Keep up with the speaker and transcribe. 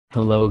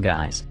Hello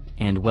guys,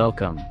 and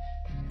welcome.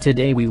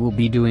 Today we will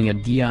be doing a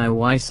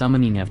DIY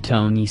summoning of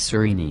Tony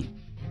Sciarini.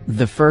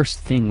 The first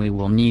thing we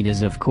will need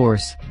is of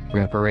course,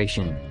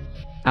 preparation.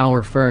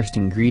 Our first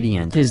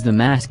ingredient is the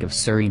mask of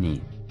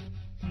Sciarini.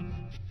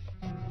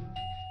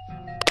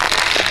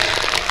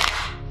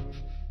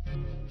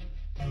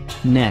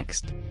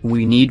 Next,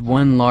 we need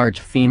one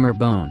large femur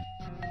bone.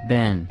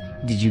 Ben,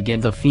 did you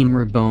get the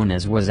femur bone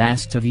as was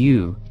asked of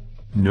you?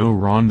 No,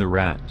 Ron the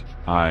Rat.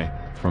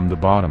 From the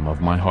bottom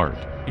of my heart,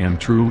 am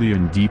truly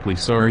and deeply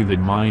sorry that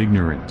my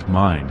ignorant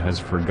mind has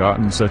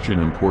forgotten such an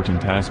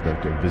important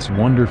aspect of this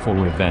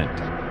wonderful event.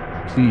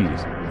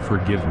 Please,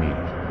 forgive me.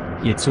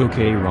 It's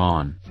okay,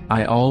 Ron,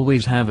 I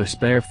always have a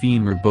spare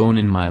femur bone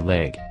in my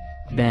leg.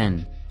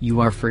 Ben,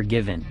 you are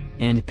forgiven,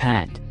 and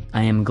Pat,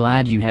 I am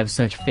glad you have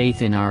such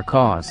faith in our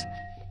cause.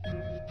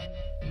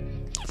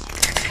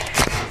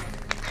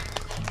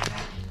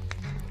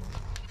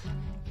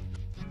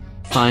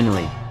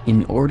 Finally,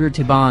 in order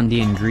to bond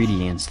the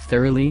ingredients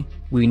thoroughly,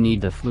 we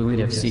need the fluid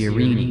of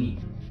Sciarini.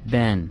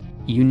 Ben,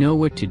 you know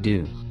what to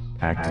do.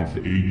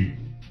 Activate.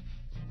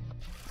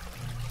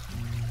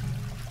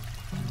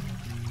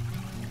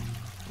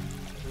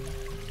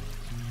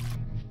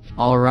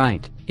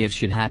 Alright, it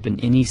should happen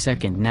any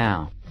second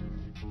now.